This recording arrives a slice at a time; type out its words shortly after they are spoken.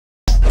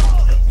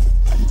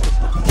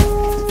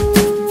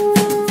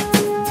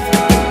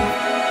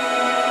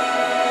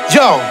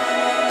Yo,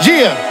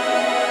 yeah.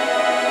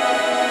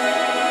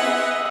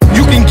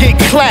 You can get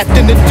clapped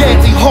in the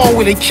deadly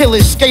hallway. They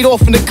killers skate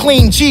off in the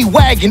clean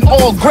G-Wagon,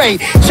 all gray.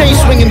 Chain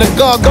swinging the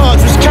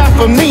guards was cop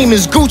for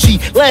Mimas, Gucci.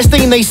 Last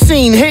thing they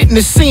seen, hitting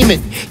the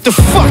semen. The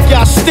fuck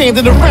y'all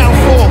standing around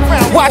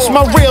for? Watch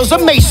my reels, I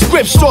make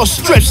scripts or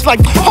strips like,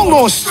 hold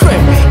on, strip.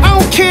 I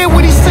don't care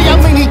what he say, how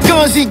many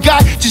guns he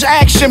got. Just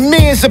action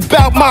man's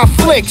about my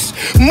flicks.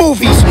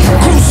 Movies,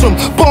 gruesome,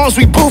 bombs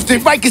we boofed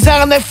it. Rikers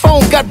out on that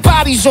phone, got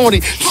bodies on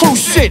it. True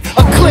shit,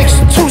 a clicks,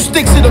 2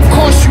 sticks, it'll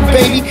cost you,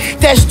 baby.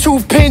 That's 2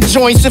 pin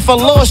joints if I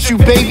lost you,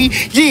 baby.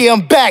 Yeah,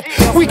 I'm back.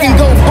 We can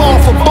go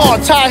bar for bar,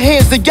 tie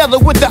hands together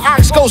with the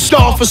ox, go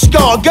star for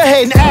star. Go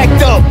ahead and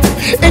act up.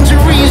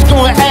 Injuries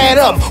gonna add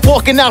up.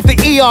 Walking out the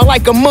ER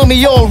like a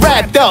mummy all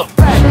wrapped up.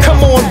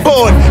 Come on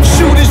board,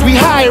 shooters we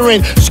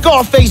hiring.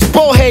 Scarface,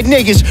 ballhead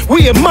niggas,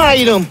 we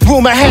admire them.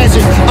 Rumor has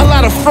it, a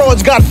lot of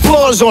frauds got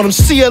flaws on them.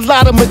 See a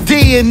lot of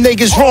Medea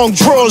niggas, wrong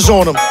drawers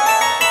on them.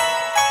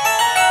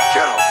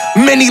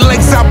 Many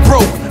legs I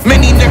broke,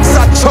 many necks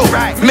I choke.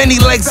 Many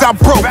legs I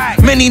broke,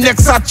 many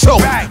necks I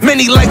choke.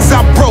 Many legs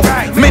I broke,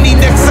 many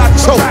necks I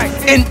choke.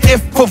 And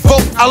if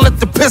provoked, I let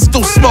the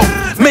pistol smoke.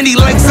 Many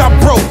legs I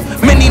broke,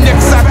 many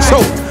necks I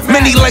choke.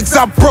 Many legs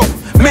I broke,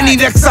 many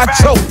necks I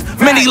choke.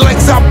 Many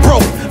legs I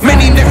broke,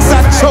 many necks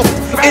I choke.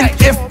 And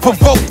if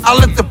provoked, I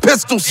let the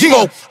pistol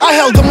smoke. I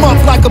held them up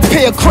like a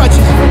pair of crutches.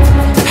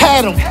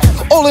 Had them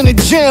all in the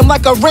jam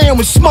like I ran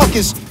with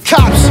smuckers.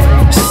 Cops,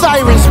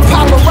 sirens,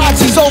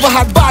 paparazzis over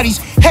hot bodies.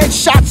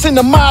 Headshots in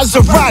the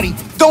Maserati.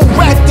 Don't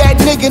rap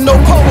that nigga, no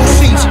polo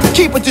sheets.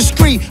 Keep it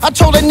discreet. I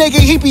told that nigga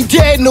he be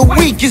dead in a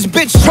week. His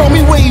bitch told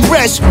me where he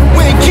rests,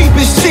 where he keep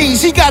his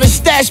cheese. He got a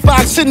stash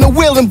box in the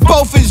wheel and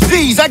both his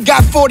V's. I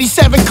got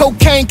 47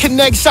 cocaine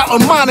connects out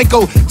in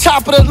Monaco.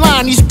 Top of the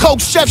line, these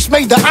coke chefs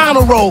made the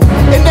honor roll.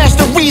 And that's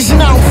the reason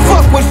I don't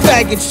fuck with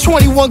faggots.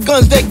 21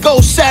 guns that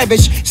go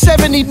savage.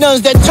 70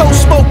 nuns that toe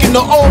smoking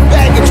the old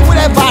baggage.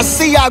 Whatever I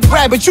see, I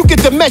grab it. You get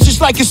the message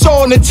like it's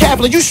all on the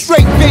tablet. You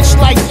straight bitch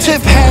like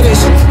Tip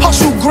Harris.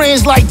 Hustle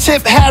grands like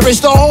Tip Harris.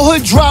 The whole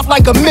hood dropped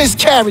like a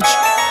miscarriage.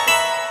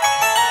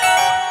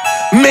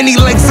 Many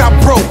legs I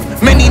broke,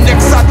 many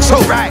necks I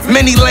choke.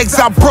 Many legs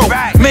I broke,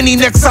 many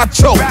necks I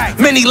choke.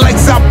 Many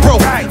legs I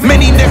broke,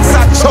 many necks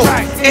I choke.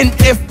 And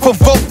if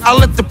provoked, I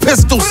let the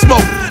pistol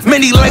smoke.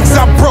 Many legs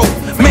I broke,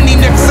 many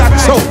necks I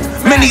choke.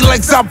 Many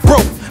legs I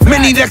broke,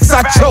 many necks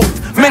I choke.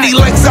 Many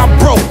legs I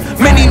broke,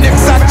 many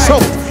necks I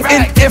choke.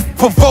 And if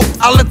provoked,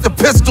 I let the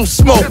pistol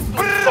smoke.